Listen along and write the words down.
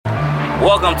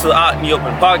Welcome to Out in the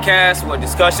Open podcast, where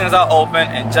discussions are open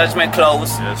and judgment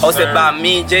closed. Yes, hosted sir. by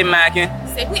me, Jay Mackin,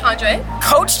 Simply Andre,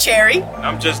 Coach Cherry.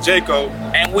 I'm just Jacob.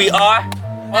 and we are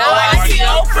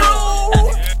ITO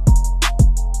Crew.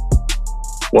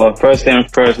 Well, first thing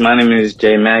first, my name is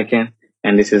Jay Mackin,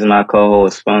 and this is my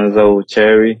co-host, Sponzo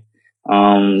Cherry.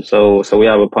 So we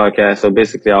have a podcast. So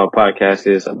basically, our podcast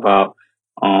is about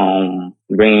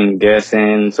bringing guests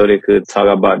in so they could talk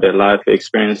about their life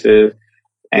experiences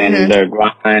and their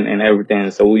grind and everything.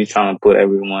 So we trying to put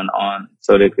everyone on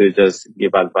so they could just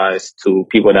give advice to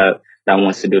people that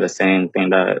wants to do the same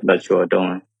thing that you are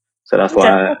doing. So that's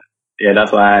why,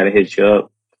 that's why I had to hit you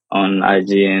up on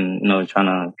IG and, trying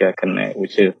to get connect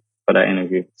with you for that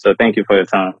interview. So thank you for your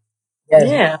time. Yes,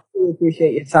 Yeah. really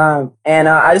appreciate your time. And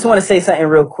I just want to say something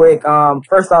real quick.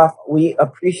 First off, we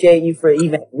appreciate you for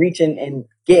even reaching and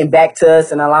getting back to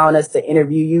us and allowing us to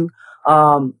interview you.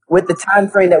 With the time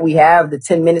frame that we have, the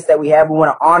 10 minutes that we have, we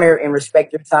want to honor and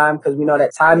respect your time because we know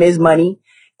that time is money.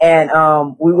 And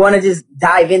we want to just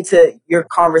dive into your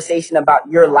conversation about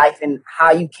your life and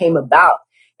how you came about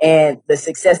and the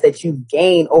success that you've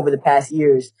gained over the past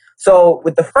years. So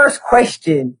with the first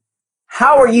question,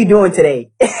 how are you doing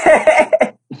today?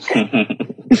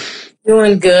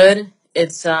 Doing good.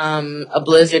 It's a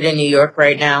blizzard in New York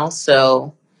right now,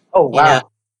 so Oh, wow.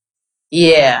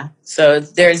 yeah. So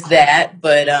there's that,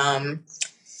 but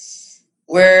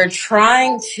we're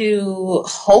trying to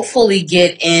hopefully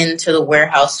get into the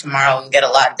warehouse tomorrow and get a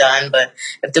lot done. But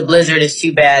if the blizzard is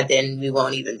too bad, then we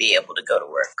won't even be able to go to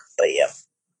work. But yeah.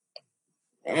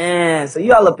 Man, so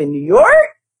you all up in New York?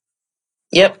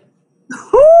 Yep.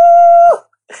 Woo!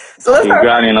 So let's You're start.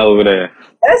 grinding over there.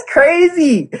 That's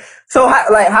crazy. So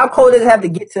how cold does it have to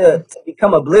get to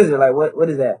become a blizzard? Like what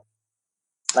is that?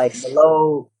 Like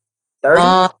below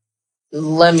 30?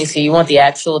 Let me see. You want the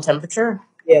actual temperature?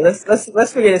 Yeah, let's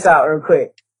figure this out real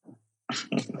quick.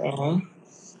 Okay.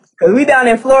 Cause we down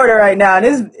in Florida right now, and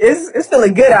it's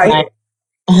feeling good out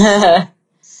here.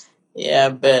 Yeah, I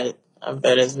bet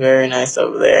it's very nice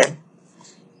over there.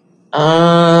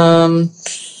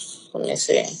 Let me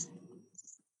see.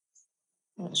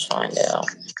 Let's find out.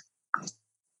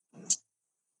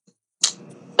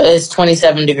 It's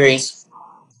 27 degrees.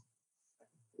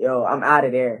 Yo, I'm out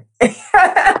of there. That's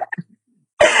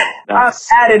I'm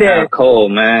out of there.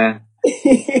 cold, man.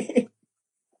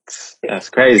 That's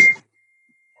crazy.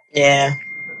 Yeah,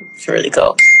 it's really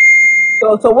cold.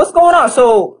 So what's going on?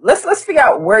 So let's figure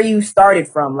out where you started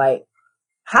from. Like,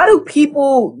 how do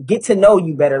people get to know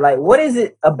you better? Like, what is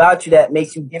it about you that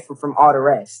makes you different from all the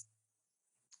rest?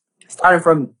 Starting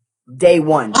from day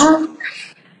one.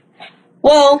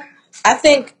 Well, I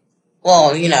think,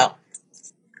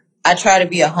 I try to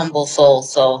be a humble soul,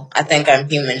 so I think I'm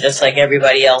human just like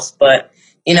everybody else. But,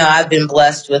 I've been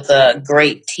blessed with a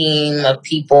great team of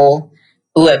people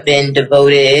who have been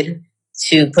devoted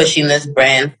to pushing this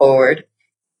brand forward.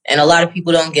 And a lot of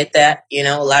people don't get that,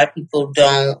 a lot of people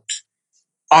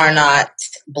are not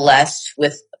blessed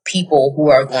with people who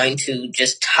are going to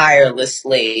just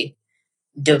tirelessly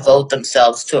devote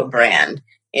themselves to a brand.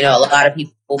 A lot of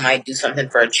people might do something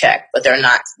for a check, but they're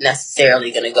not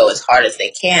necessarily going to go as hard as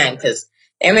they can because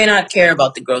they may not care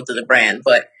about the growth of the brand.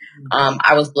 But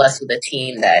I was blessed with a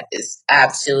team that is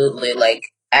absolutely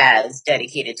as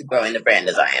dedicated to growing the brand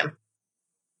as I am.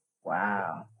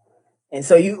 Wow. And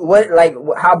so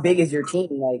how big is your team,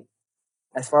 like,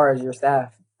 as far as your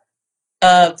staff?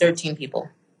 13 people.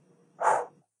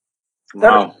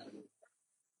 Wow.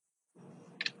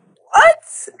 What?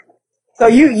 So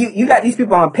you got these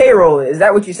people on payroll, is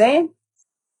that what you're saying?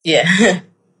 Yeah.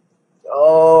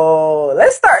 Oh,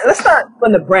 let's start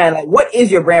from the brand. Like, what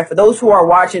is your brand? For those who are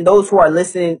watching, those who are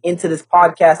listening into this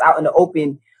podcast out in the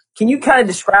open, can you kind of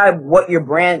describe what your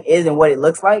brand is and what it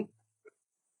looks like?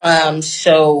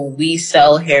 So we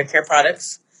sell hair care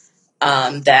products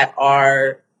that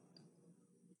are,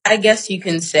 I guess you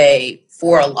can say,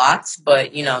 for locks,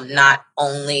 but, not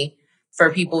only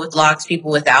for people with locks. People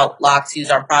without locks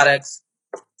use our products.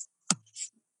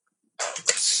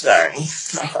 Sorry,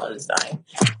 my phone is dying.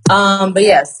 But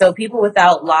yeah, so people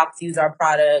without locks use our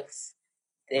products.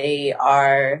 They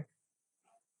are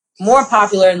more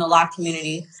popular in the lock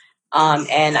community.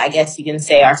 And I guess you can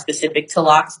say are specific to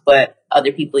locks, but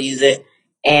other people use it.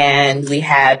 And we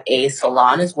have a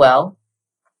salon as well.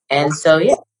 And so,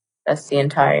 yeah, that's the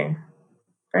entire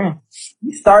brand.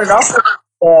 You started off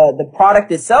with the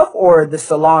product itself or the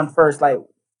salon first? Like,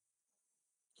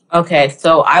 Okay,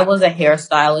 so I was a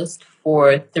hairstylist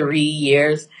for 3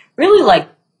 years, really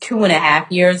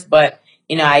 2.5 years, but,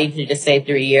 I usually just say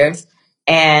 3 years.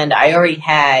 And I already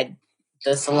had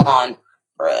the salon,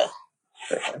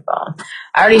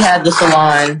 I already had the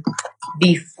salon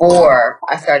before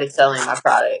I started selling my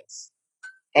products,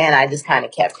 and I just kind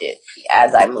of kept it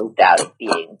as I moved out of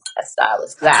being a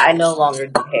stylist because I no longer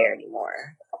do hair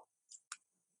anymore.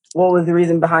 What was the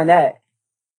reason behind that?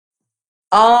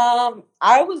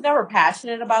 I was never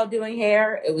passionate about doing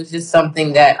hair. It was just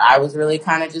something that I was really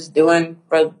kind of just doing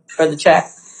for the check.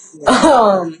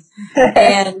 Yeah.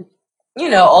 And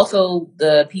also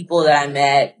the people that I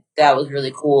met, that was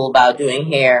really cool about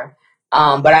doing hair.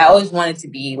 But I always wanted to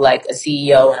be like a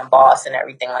CEO and a boss and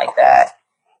everything like that.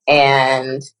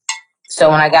 And so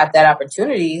when I got that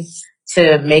opportunity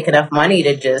to make enough money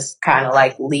to just kind of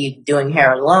like leave doing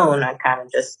hair alone, I kind of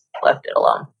just left it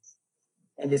alone.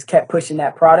 And just kept pushing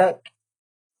that product?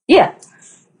 Yeah.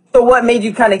 So what made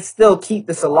you kind of still keep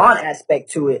the salon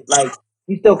aspect to it? Like,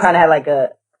 you still kind of had like a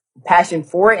passion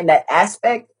for it in that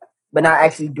aspect, but not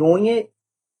actually doing it?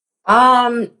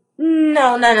 No,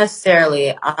 not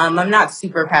necessarily. I'm not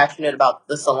super passionate about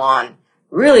the salon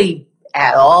really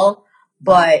at all,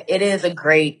 but it is a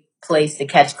great place to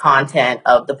catch content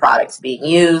of the products being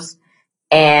used.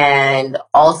 And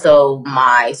also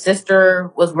my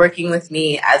sister was working with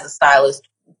me as a stylist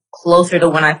closer to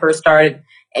when I first started,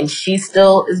 and she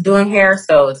still is doing hair.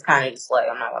 So it's kind of just like,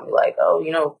 I'm not going to be like, oh,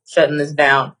 shutting this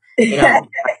down, my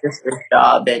sister's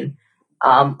job. And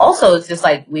also it's just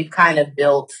like we've kind of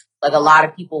built, like a lot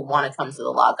of people want to come to the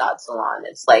Lockout Salon.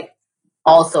 It's like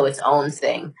also its own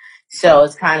thing. So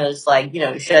it's kind of just like,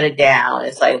 to shut it down.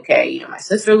 It's like, okay, my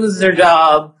sister loses her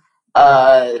job.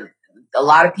 A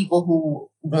lot of people who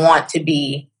want to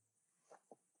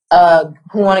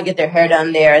get their hair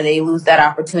done there, they lose that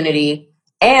opportunity.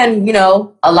 And,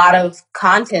 a lot of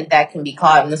content that can be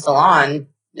caught in the salon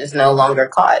is no longer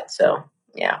caught. So,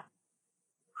 yeah.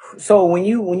 So when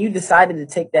you decided to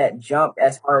take that jump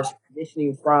as far as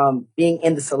transitioning from being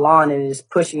in the salon and just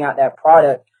pushing out that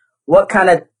product, what kind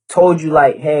of told you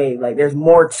like, hey, like there's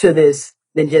more to this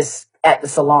than just at the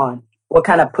salon? What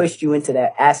kind of pushed you into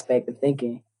that aspect of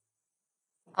thinking?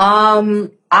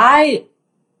 I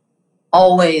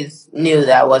always knew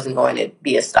that I wasn't going to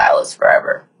be a stylist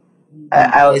forever.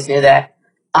 I always knew that.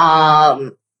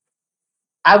 I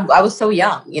was so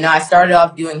young. I started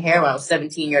off doing hair when I was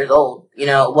 17 years old.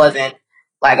 It wasn't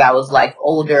like I was like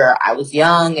older. I was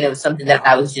young, and it was something that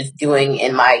I was just doing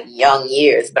in my young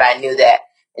years. But I knew that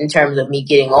in terms of me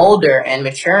getting older and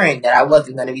maturing, that I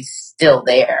wasn't going to be still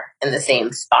there in the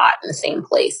same spot, in the same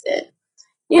place. And,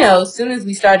 as soon as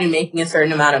we started making a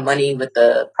certain amount of money with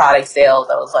the product sales,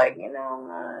 I was like,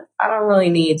 I don't really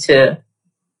need to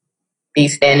be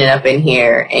standing up in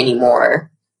here anymore,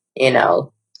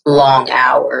 long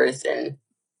hours and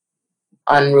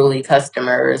unruly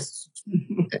customers.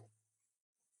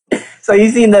 So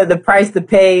you've seen the price to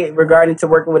pay regarding to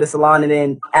working with a salon, and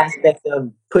then aspect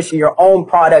of pushing your own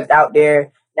product out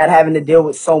there, not having to deal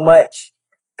with so much,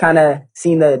 kind of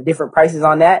seen the different prices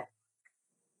on that?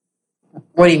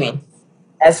 What do you mean?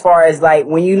 As far as like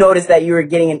when you noticed that you were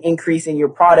getting an increase in your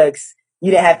products,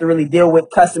 you didn't have to really deal with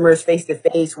customers face to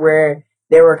face where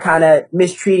they were kind of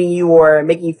mistreating you or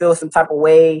making you feel some type of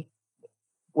way.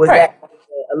 Was Right. that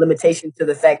a limitation to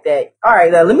the fact that, all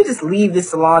right, let me just leave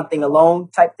this salon thing alone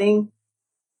type thing?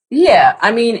 Yeah,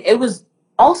 I mean, it was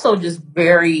also just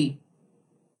it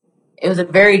was a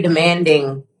very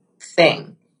demanding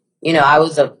thing. I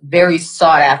was a very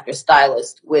sought after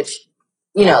stylist, which,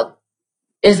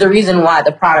 is the reason why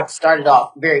the product started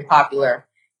off very popular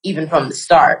even from the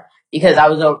start, because I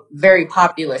was a very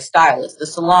popular stylist. The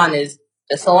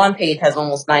salon page has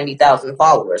almost 90,000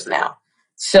 followers now.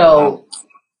 So,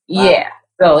 yeah.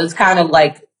 So it's kind of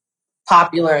like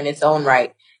popular in its own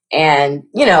right. And,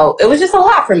 it was just a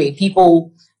lot for me.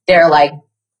 People, they're like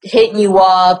hitting you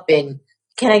up and,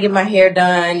 can I get my hair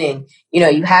done? And,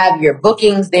 you have your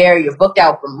bookings there. You're booked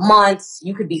out for months.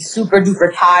 You could be super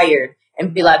duper tired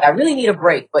and be like, I really need a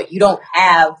break, but you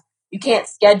can't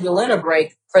schedule in a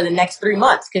break for the next 3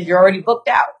 months because you're already booked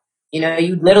out.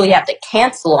 You literally have to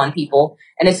cancel on people.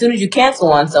 And as soon as you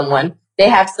cancel on someone, they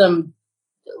have some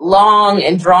long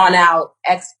and drawn out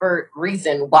expert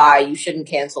reason why you shouldn't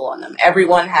cancel on them.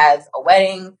 Everyone has a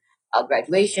wedding, a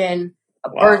graduation, a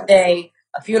birthday,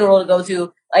 a funeral to go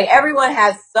to. Like, everyone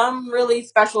has some really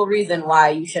special reason why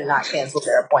you should not cancel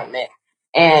their appointment.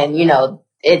 And,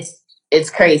 it's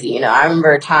crazy. I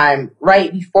remember a time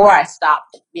right before I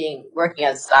stopped working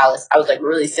as a stylist, I was like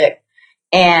really sick.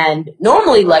 And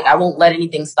normally, like, I won't let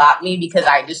anything stop me because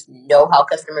I just know how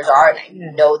customers are and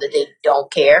I know that they don't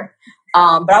care.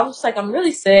 But I was just like, I'm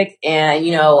really sick, and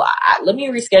let me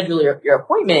reschedule your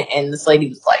appointment. And this lady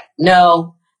was like,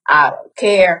 no, I don't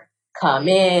care. Come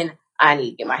in. I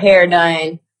need to get my hair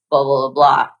done. Blah blah blah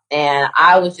blah. And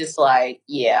I was just like,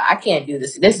 yeah, I can't do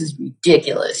this. This is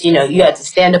ridiculous. You know, you have to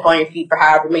stand up on your feet for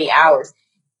however many hours,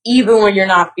 even when you're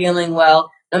not feeling well,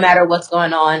 no matter what's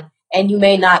going on. And you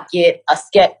may not get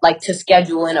to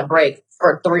schedule in a break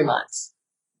for 3 months.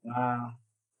 Wow.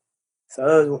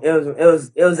 So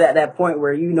it was at that point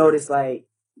where you notice like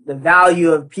the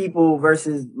value of people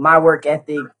versus my work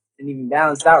ethic and even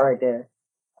balanced out right there.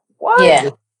 What? Yeah.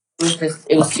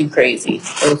 It was too crazy.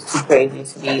 It was too crazy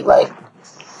to be like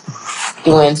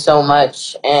doing so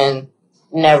much and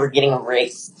never getting a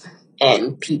break,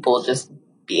 and people just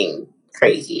being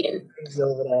crazy. And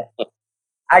Over that.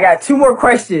 I got 2 more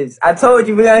questions. I told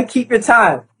you we're gonna keep your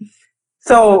time.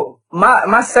 So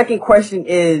my second question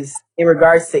is in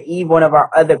regards to Eve, one of our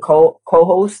other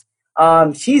co-hosts.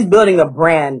 She's building a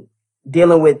brand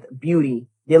dealing with beauty,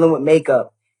 dealing with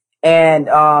makeup,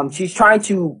 and she's trying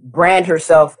to brand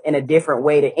herself in a different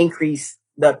way to increase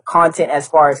the content as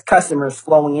far as customers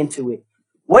flowing into it.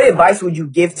 What advice would you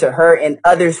give to her and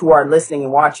others who are listening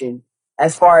and watching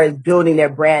as far as building their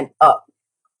brand up?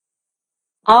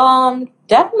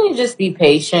 definitely just be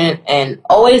patient and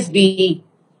always be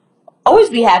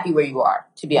happy where you are,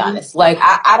 to be honest. Like,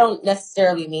 I don't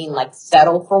necessarily mean like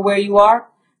settle for where you are,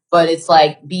 but it's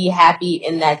like be happy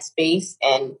in that space,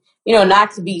 and, you know,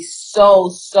 not to be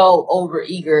so over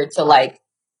eager to like,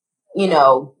 you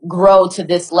know, grow to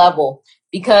this level,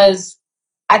 because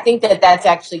I think that that's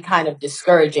actually kind of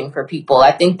discouraging for people.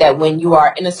 I think that when you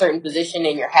are in a certain position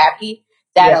and you're happy,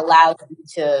 that Yeah, allows you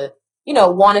to, you know,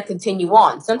 want to continue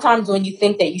on. Sometimes when you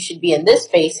think that you should be in this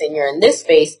space and you're in this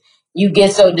space, you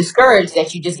get so discouraged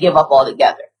that you just give up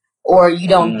altogether, or you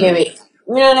don't give Mm. it.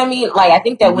 You know what I mean? Like, I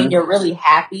think that when Mm-hmm. you're really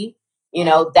happy, you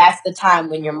know, that's the time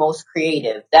when you're most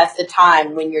creative. That's the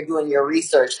time when you're doing your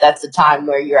research. That's the time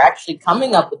where you're actually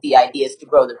coming up with the ideas to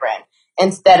grow the brand,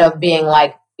 instead of being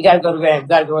like, you gotta go to the brand, you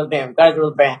gotta grow the brand, you gotta grow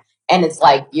the brand. And it's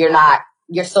like,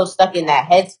 you're so stuck in that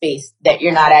headspace that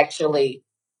you're not actually,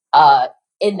 uh,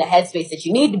 in the headspace that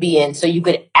you need to be in, so you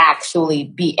could actually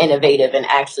be innovative and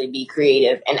actually be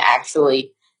creative and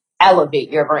actually elevate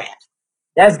your brand.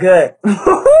 that's good.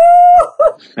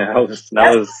 That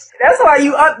was That's why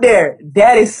you up there.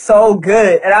 That is so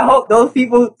good. And I hope those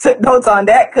people took notes on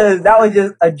that because that was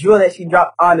just a jewel that she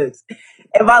dropped on us.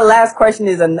 And my last question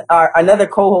is another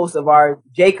co-host of ours,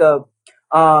 Jacob.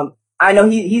 I know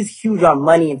he's huge on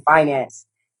money and finance.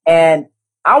 And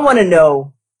I want to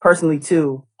know personally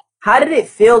too, how did it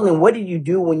feel and what did you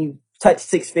do when you touched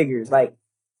 6 figures? Like,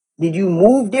 did you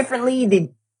move differently?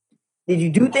 Did you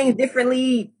do things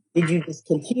differently? Did you just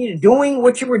continue doing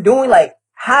what you were doing? Like,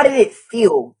 how did it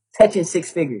feel touching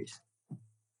 6 figures?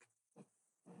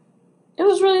 It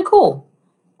was really cool.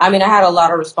 I mean, I had a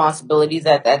lot of responsibilities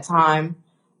at that time.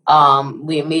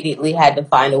 We immediately had to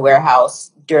find a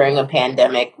warehouse during a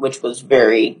pandemic, which was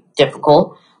very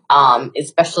difficult,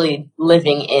 especially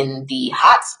living in the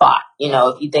hot spot. You know,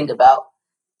 if you think about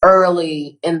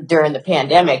during the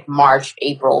pandemic, March,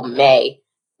 April, May,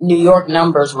 New York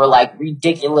numbers were like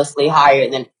ridiculously higher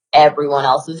than everyone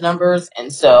else's numbers.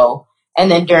 And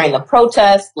then during the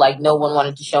protest, like, no one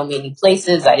wanted to show me any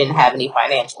places. I didn't have any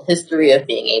financial history of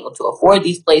being able to afford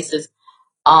these places.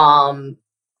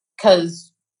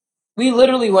 Cause we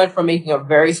literally went from making a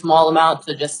very small amount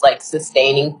to just like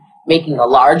making a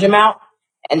large amount.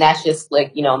 And that's just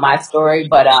like, you know, my story.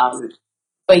 But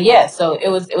yeah, so it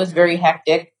was very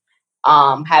hectic.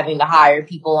 Having to hire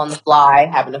people on the fly,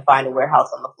 having to find a warehouse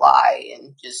on the fly,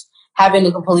 and just having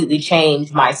to completely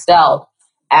change myself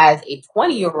as a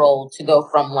 20-year-old to go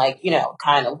from like, you know,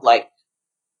 kind of like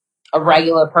a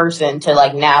regular person to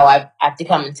like, now I have to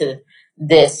come into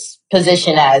this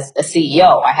position as a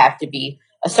CEO. I have to be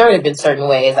assertive in certain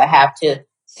ways. I have to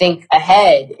think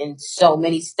ahead in so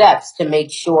many steps to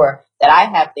make sure that I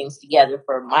have things together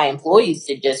for my employees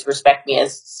to just respect me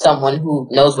as someone who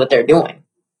knows what they're doing.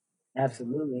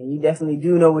 Absolutely. You definitely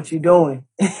do know what you're doing.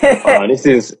 this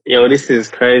is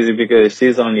crazy because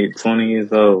she's only 20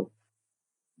 years old.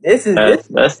 This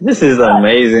This is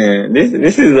amazing.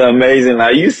 This is amazing.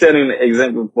 Like, you setting the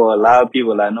example for a lot of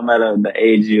people. Like, no matter the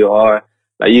age you are,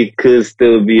 like, you could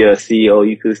still be a CEO.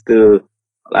 You could still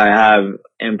like have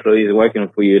employees working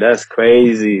for you. That's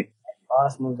crazy.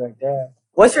 boss moves right there.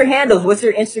 What's your handles? What's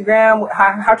your Instagram?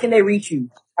 How can they reach you?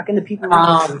 How can the people reach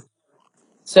you? Um,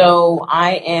 so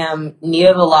I am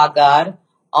Nia the Lock God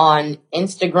on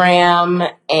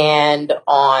Instagram and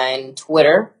on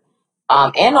Twitter,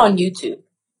 and on YouTube.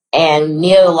 And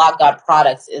Nia the Lock God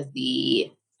Products is the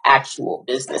actual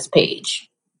business page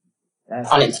That's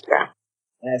on Instagram.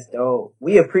 That's dope.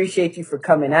 We appreciate you for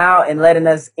coming out and letting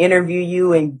us interview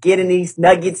you and getting these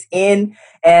nuggets in.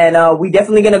 And we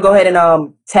definitely gonna go ahead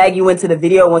and tag you into the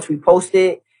video once we post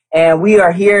it. And we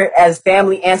are here as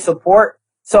family and support.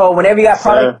 So whenever you got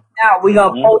product out, we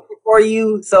gonna post it for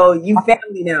you. So you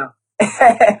family now.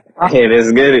 Hey,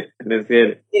 let's get it. Let's get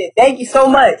it. Yeah, thank you so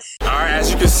much. All right,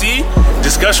 as you can see,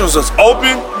 discussion was open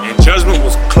and judgment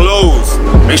was closed.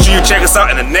 Make sure you check us out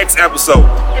in the next episode.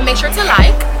 And make sure to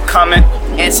like, comment,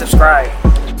 and subscribe.